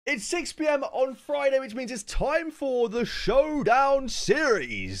It's 6 p.m. on Friday, which means it's time for the Showdown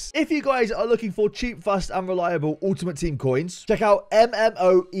Series. If you guys are looking for cheap, fast, and reliable Ultimate Team coins, check out MMOEXP.com.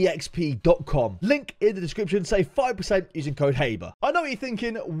 Link in the description. Save 5% using code HABER. I know what you're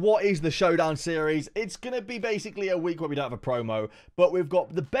thinking. What is the Showdown Series? It's going to be basically a week where we don't have a promo, but we've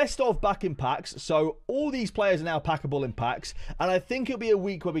got the best of back in packs. So all these players are now packable in packs, and I think it'll be a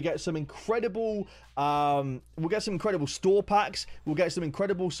week where we get some incredible... we'll get some incredible store packs. We'll get some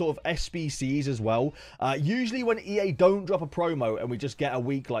incredible sort of SBCs as well. Usually when EA don't drop a promo and we just get a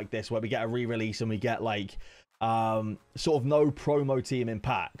week like this where we get a re-release and we get like sort of no promo team in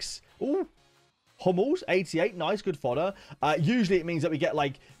packs. Ooh. Hummels, 88, nice, good fodder. Usually it means that we get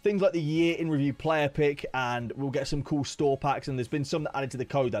like things like the year in review player pick, and we'll get some cool store packs, and there's been some that added to the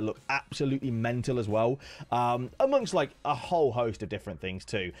code that look absolutely mental as well, amongst like a whole host of different things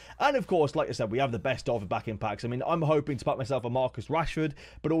too. And of course, like I said, we have the best of back in packs. I mean, I'm hoping to pack myself a Marcus Rashford,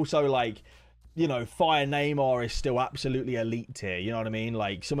 but also like, you know, Fire Neymar is still absolutely elite tier. You know what I mean?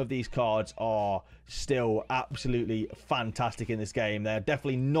 Like, some of these cards are still absolutely fantastic in this game. They're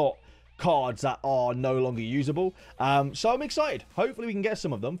definitely not cards that are no longer usable, so I'm excited. Hopefully we can get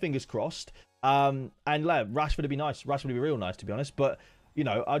some of them, fingers crossed. And Rashford would be nice. Rashford would be real nice, to be honest. But you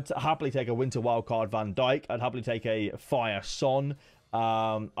know, I'd happily take a winter wildcard Van Dijk. I'd happily take a Fire Son.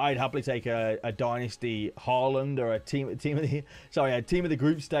 I'd happily take a Dynasty Haaland, or a team of the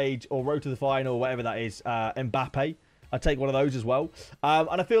group stage or road to the final, whatever that is, Mbappe. I'd take one of those as well.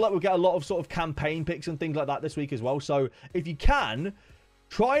 And I feel like we'll get a lot of sort of campaign picks and things like that this week as well. So if you can,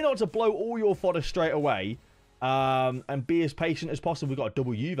 try not to blow all your fodder straight away, and be as patient as possible. We've got a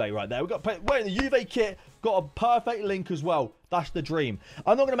double Juve right there. We've got wearing the Juve kit, got a perfect link as well. That's the dream.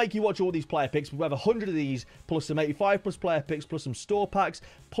 I'm not going to make you watch all these player picks. We have 100 of these, plus some 85 plus player picks, plus some store packs,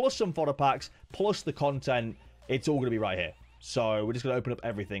 plus some fodder packs, plus the content. It's all going to be right here. So we're just going to open up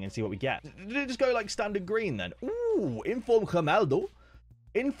everything and see what we get. Did it just go like standard green then? Ooh, Inform Camaldo.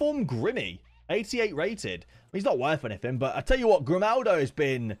 Inform Grimmy. 88 rated. He's not worth anything, but I tell you what, Grimaldo has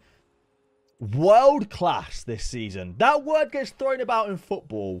been world class this season. That word gets thrown about in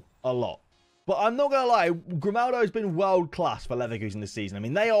football a lot, but I'm not gonna lie, Grimaldo has been world class for Leverkusen this season. I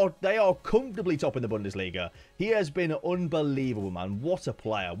mean, they are comfortably top in the Bundesliga. He has been unbelievable, man. What a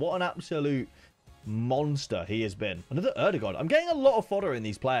player! What an absolute monster he has been. Another Erdogan. I'm getting a lot of fodder in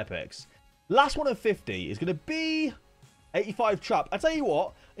these player picks. Last one of 50 is gonna be 85 trap. I tell you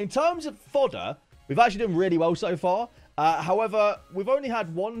what, in terms of fodder, we've actually done really well so far. However, we've only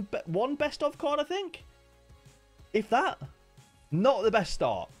had one best of card, I think. If that. Not the best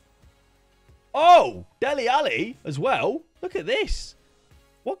start. Oh, Dele Alli as well. Look at this.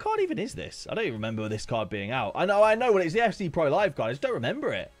 What card even is this? I don't even remember this card being out. I know what it is. The FC Pro Live card. I just don't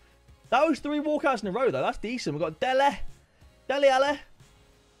remember it. That was 3 walkouts in a row, though. That's decent. We've got Dele Alli.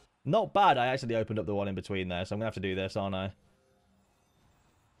 Not bad. I actually opened up the one in between there, so I'm going to have to do this, aren't I?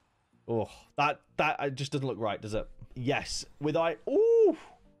 Oh, that just doesn't look right, does it? Yes. Ooh,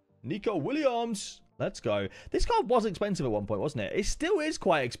 Nico Williams. Let's go. This card was expensive at one point, wasn't it? It still is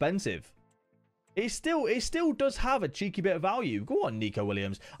quite expensive. It still does have a cheeky bit of value. Go on, Nico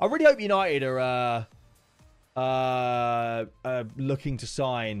Williams. I really hope United are looking to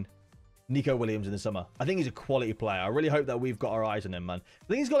sign Nico Williams in the summer. I think he's a quality player. I really hope that we've got our eyes on him, man. I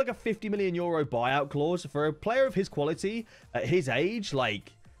think he's got like a 50 million euro buyout clause. For a player of his quality, at his age,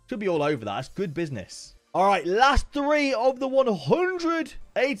 like, should be all over that. That's good business. All right, last 3 of the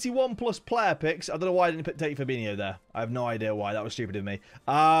 181 plus player picks. I don't know why I didn't take Fabinho there. I have no idea why. That was stupid of me.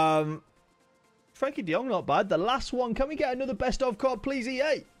 Frankie de Jong, not bad. The last one. Can we get another best of card, please,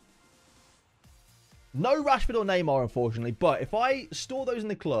 EA? No Rashford or Neymar, unfortunately. But if I store those in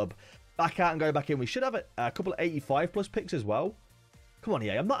the club, back out and go back in, we should have a couple of 85 plus picks as well. Come on,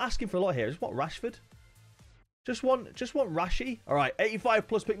 EA. I'm not asking for a lot here. Just want Rashford. Just want Rashi. All right, 85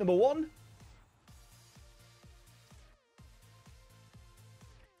 plus pick number 1.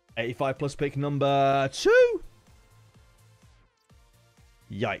 85 plus pick number 2.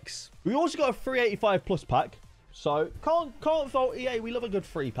 Yikes. We also got a free 85 plus pack. So, can't fault EA. We love a good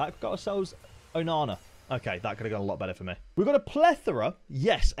free pack. Got ourselves Onana. Okay, that could have gone a lot better for me. We've got a plethora,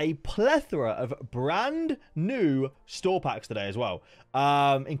 yes, a plethora of brand new store packs today as well.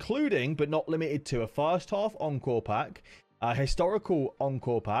 Including, but not limited to, a first half encore pack, a historical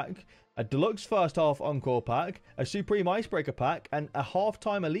encore pack, a deluxe first half encore pack, a supreme icebreaker pack, and a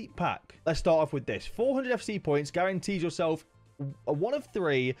halftime elite pack. Let's start off with this. 400 FC points guarantees yourself a 1 of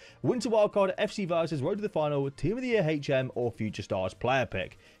 3 Winter Wildcard FC versus Road to the Final, Team of the Year HM, or Future Stars player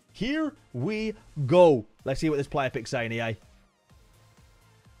pick. Here we go. Let's see what this player pick's saying, EA.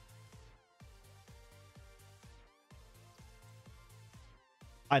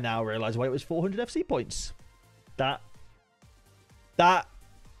 I now realize why it was 400 FC points.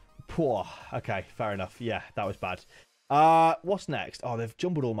 Poor. Okay, fair enough. Yeah, that was bad. What's next? Oh, they've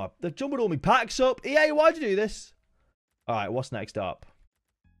jumbled all my packs up. EA, why'd you do this? All right, what's next up?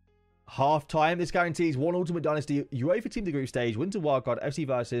 Half time. This guarantees one Ultimate Dynasty UEFA Team of the Group Stage, Winter Wildcard, FC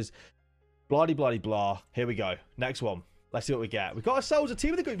versus blah blah blah. Here we go. Next one. Let's see what we get. We've got ourselves a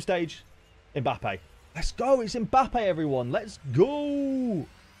Team of the Group Stage. Mbappe. Let's go. It's Mbappe, everyone. Let's go.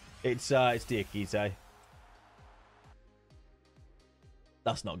 It's Diakite.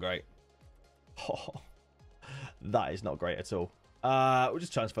 That's not great. Oh, that is not great at all. We'll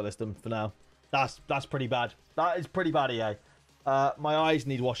just transfer list them for now. That's pretty bad. That is pretty bad, EA. My eyes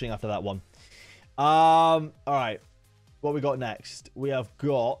need washing after that one. All right. What we got next? We have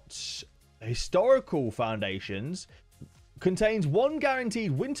got Historical Foundations. Contains one guaranteed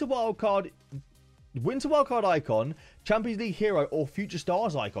Winter Wildcard icon, Champions League hero, or Future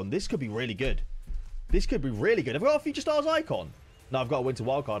Stars icon. This could be really good. This could be really good. Have I got a Future Stars icon? No, I've got a Winter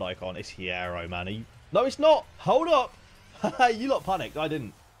Wildcard icon. It's hero, man. No, it's not. Hold up. You lot panicked. I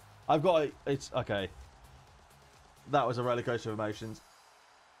didn't. I've got a... It's... Okay. That was a roller coaster of emotions.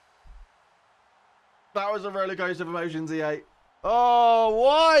 That was a roller coaster of emotions, EA. Oh,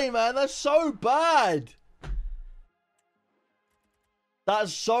 why, man? That's so bad.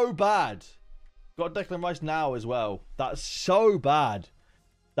 That's so bad. Got Declan Rice now as well. That's so bad.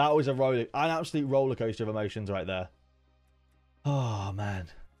 That was an absolute roller coaster of emotions right there. Oh, man.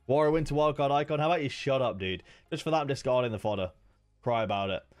 Warrior Winter Wildcard icon. How about you shut up, dude? Just for that, I'm discarding the fodder. Cry about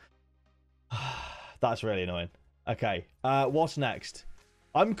it. That's really annoying. Okay. What's next?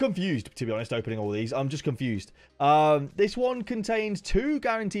 I'm confused, to be honest, opening all these. I'm just confused. This one contains two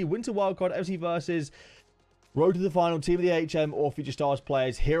guaranteed Winter Wildcard FC versus Road to the Final, Team of the HM, or Future Stars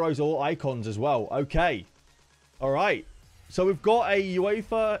players, heroes or icons as well. Okay. All right. So we've got a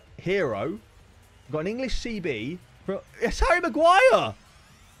UEFA hero. We've got an English CB. It's Harry Maguire.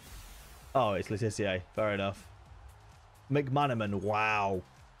 Oh, it's Letizia. Fair enough. McManaman. Wow.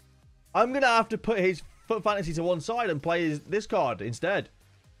 I'm going to have to put his Foot Fantasy to one side and play this card instead.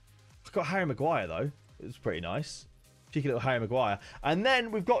 I've got Harry Maguire, though. It's pretty nice. Cheeky little Harry Maguire. And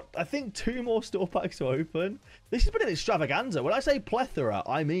then we've got, I think, 2 more store packs to open. This has been an extravaganza. When I say plethora,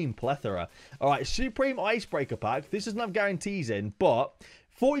 I mean plethora. All right, Supreme Icebreaker pack. This doesn't have guarantees in, but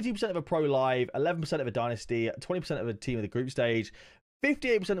 42% of a Pro Live, 11% of a Dynasty, 20% of a Team of the Group Stage,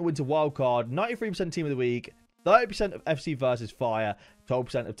 58% of Winter Wildcard, 93% Team of the Week, 30% of FC versus Fire,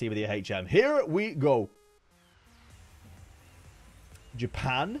 12% of Team of the HM. Here we go.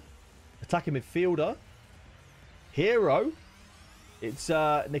 Japan. Attacking midfielder. Hero. It's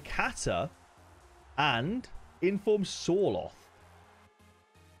Nakata. And Inform Sorloth.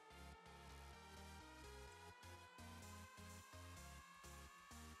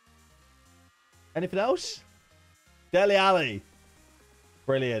 Anything else? Dele Alli.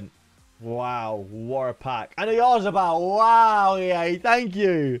 Brilliant. Wow. What a pack. And yours about. Wow. Yeah. Thank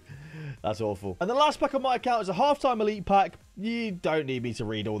you. That's awful. And the last pack on my account is a halftime elite pack. You don't need me to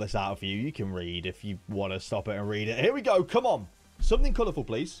read all this out for you. You can read if you want to stop it and read it. Here we go. Come on. Something colourful,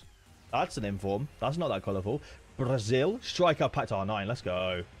 please. That's an inform. That's not that colourful. Brazil. Striker packed R9. Let's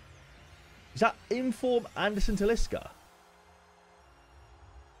go. Is that inform Anderson Talisca?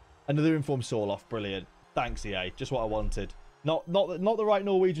 Another inform Sorloth. Brilliant. Thanks, EA. Just what I wanted. Not the right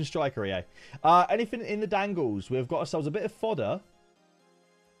Norwegian striker, EA. Anything in the dangles? We've got ourselves a bit of fodder.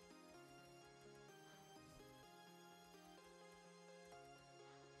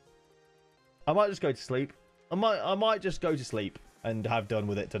 I might just go to sleep. I might just go to sleep and have done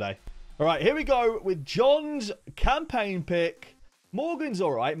with it today. All right, here we go with John's campaign pick. Morgan's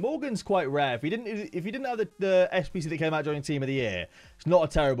all right. Morgan's quite rare. If you didn't have the SPC that came out during Team of the Year, it's not a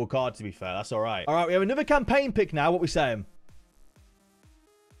terrible card, to be fair. That's all right. All right, we have another campaign pick now. What are we saying?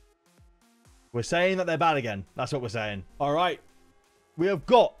 We're saying that they're bad again. That's what we're saying. All right. We have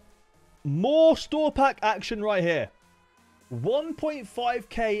got more store pack action right here.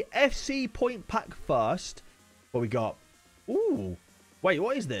 1.5k FC point pack first. What we got? Ooh. Wait,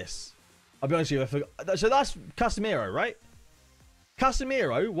 what is this? I'll be honest with you, I forgot. So that's Casemiro, right?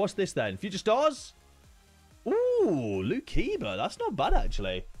 Casemiro, what's this then? Future Stars? Ooh, Luke Keeber. That's not bad,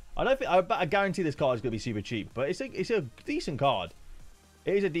 actually. I guarantee this card is going to be super cheap, but it's a decent card.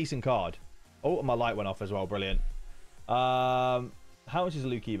 It is a decent card. Oh, my light went off as well. Brilliant. How much is a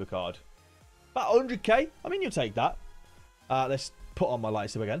Luke Keeber card? About 100k. I mean, you'll take that. Let's put on my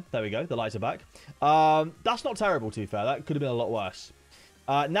lights again. There we go. The lights are back. That's not terrible, to be fair. That could have been a lot worse.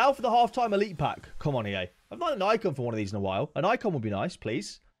 Now for the halftime elite pack. Come on, EA. I've not had an icon for one of these in a while. An icon would be nice,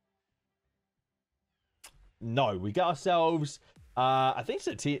 please. No, we get ourselves I think it's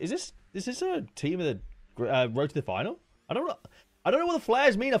a team. Is this a team of the road to the final? I don't know what the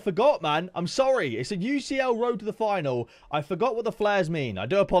flares mean. I forgot, man. I'm sorry. It's a UCL road to the final. I forgot what the flares mean. I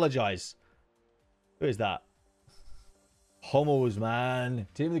do apologize. Who is that? Hummels, man.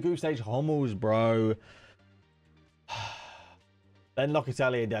 Team of the group stage, Hummels, bro. Then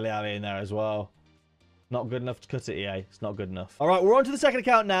Locatelli and Dele Alli in there as well. Not good enough to cut it, EA. It's not good enough. All right, we're on to the second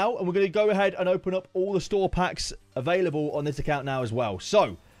account now, and we're going to go ahead and open up all the store packs available on this account now as well.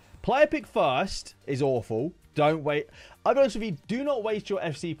 So, player pick first is awful. Don't wait. I'll be honest with you, do not waste your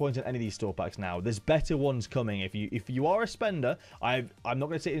FC points on any of these store packs now. There's better ones coming. If you are a spender, I'm not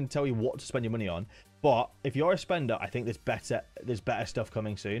going to sit and tell you what to spend your money on, but if you're a spender, I think there's better stuff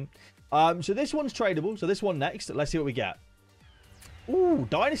coming soon. So this one's tradable. So this one next. Let's see what we get. Ooh,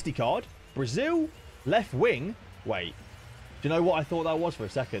 Dynasty card. Brazil. Left wing. Wait. Do you know what I thought that was for a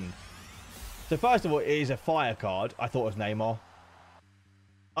second? So first of all, it is a fire card. I thought it was Neymar.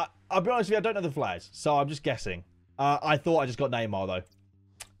 I'll be honest with you, I don't know the flares, so I'm just guessing. I thought I just got Neymar, though.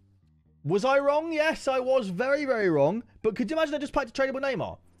 Was I wrong? Yes, I was very, very wrong. But could you imagine I just packed a tradable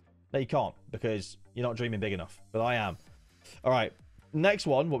Neymar? No, you can't, because you're not dreaming big enough. But I am. All right, next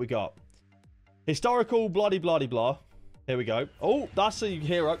one, what we got? Historical, blah-de-blah-de-blah. Here we go. Oh, that's a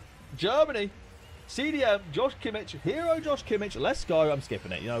hero. Germany. CDM, Josh Kimmich. Hero Josh Kimmich. Let's go. I'm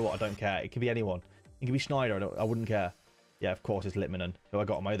skipping it. You know what? I don't care. It can be anyone. It can be Schneider. I wouldn't care. Yeah, of course, it's Littmanen, who I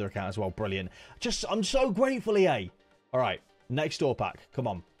got on my other account as well. Brilliant. I'm so grateful, EA. All right, next store pack. Come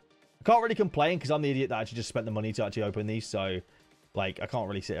on. I can't really complain because I'm the idiot that actually just spent the money to actually open these. So, like, I can't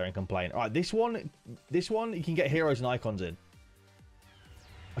really sit here and complain. All right, this one, you can get heroes and icons in.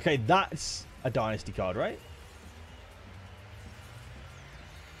 Okay, that's a dynasty card, right?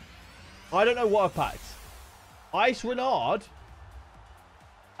 I don't know what I've packed. Ice Renard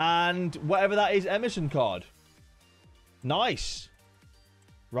and whatever that is, Emerson card. Nice.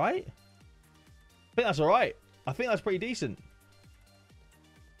 Right? I think that's all right. I think that's pretty decent.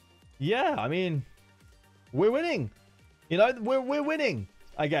 Yeah, I mean, we're winning. You know, we're winning,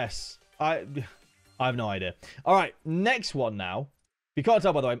 I guess. I have no idea. All right, next one now. If you can't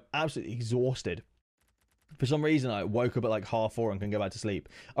tell, by the way, I'm absolutely exhausted. For some reason, I woke up at like 4:30 and can go back to sleep.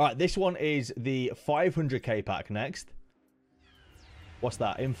 All right, this one is the 500k pack next. What's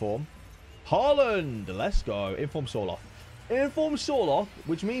that? Inform. Haaland. Let's go. Inform Sorloth. Inform Sorloth,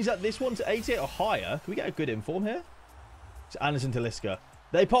 which means that this one's 88 or higher. Can we get a good inform here? It's Anderson Talisca.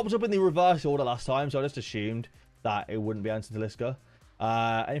 They popped up in the reverse order last time, so I just assumed that it wouldn't be Anderson Talisca.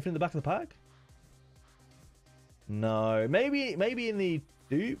 Anything in the back of the pack? No. Maybe in the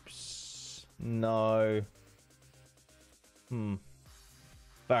dupes? No.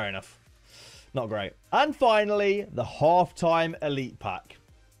 Fair enough. Not great. And finally, the halftime elite pack.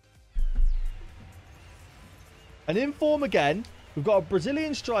 An inform again. We've got a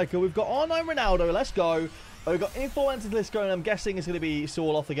Brazilian striker. We've got R9 Ronaldo. Let's go. We've got inform Anderson Talisca, and I'm guessing it's going to be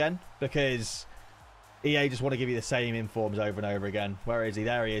Sorloth again because EA just want to give you the same informs over and over again. Where is he?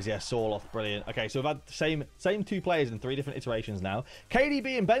 There he is. Yeah, Sorloth. Brilliant. Okay, so we've had the same two players in 3 different iterations now.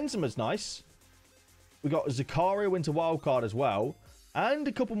 KDB and Benzema's nice. We've got Zakaria Winter Wildcard as well. And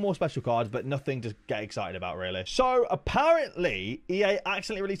a couple more special cards, but nothing to get excited about, really. So, apparently, EA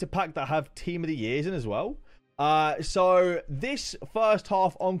accidentally released a pack that have Team of the Years in as well. So, this first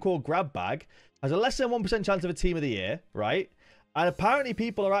half Encore grab bag has a less than 1% chance of a Team of the Year, right? And apparently,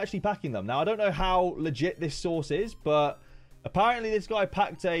 people are actually packing them. Now, I don't know how legit this source is, but apparently, this guy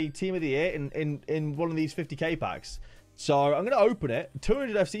packed a Team of the Year in one of these 50k packs. So, I'm going to open it.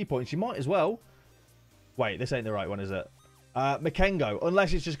 200 FC points. You might as well. Wait, this ain't the right one, is it? Makengo.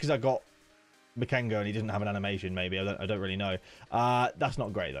 Unless it's just because I got Makengo and he doesn't have an animation, maybe. I don't really know. That's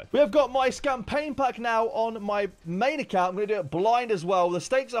not great, though. We have got my campaign pack now on my main account. I'm going to do it blind as well. The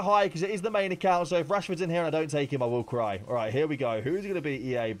stakes are high because it is the main account. So if Rashford's in here and I don't take him, I will cry. All right, here we go. Who's going to be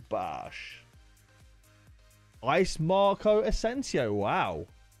EA Bash? Ice Marco Asensio. Wow.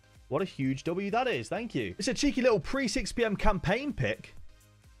 What a huge W that is. Thank you. It's a cheeky little pre-6 PM campaign pick.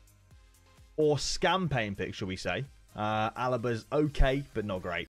 Or scampaign pick, shall we say. Alaba's okay, but not great.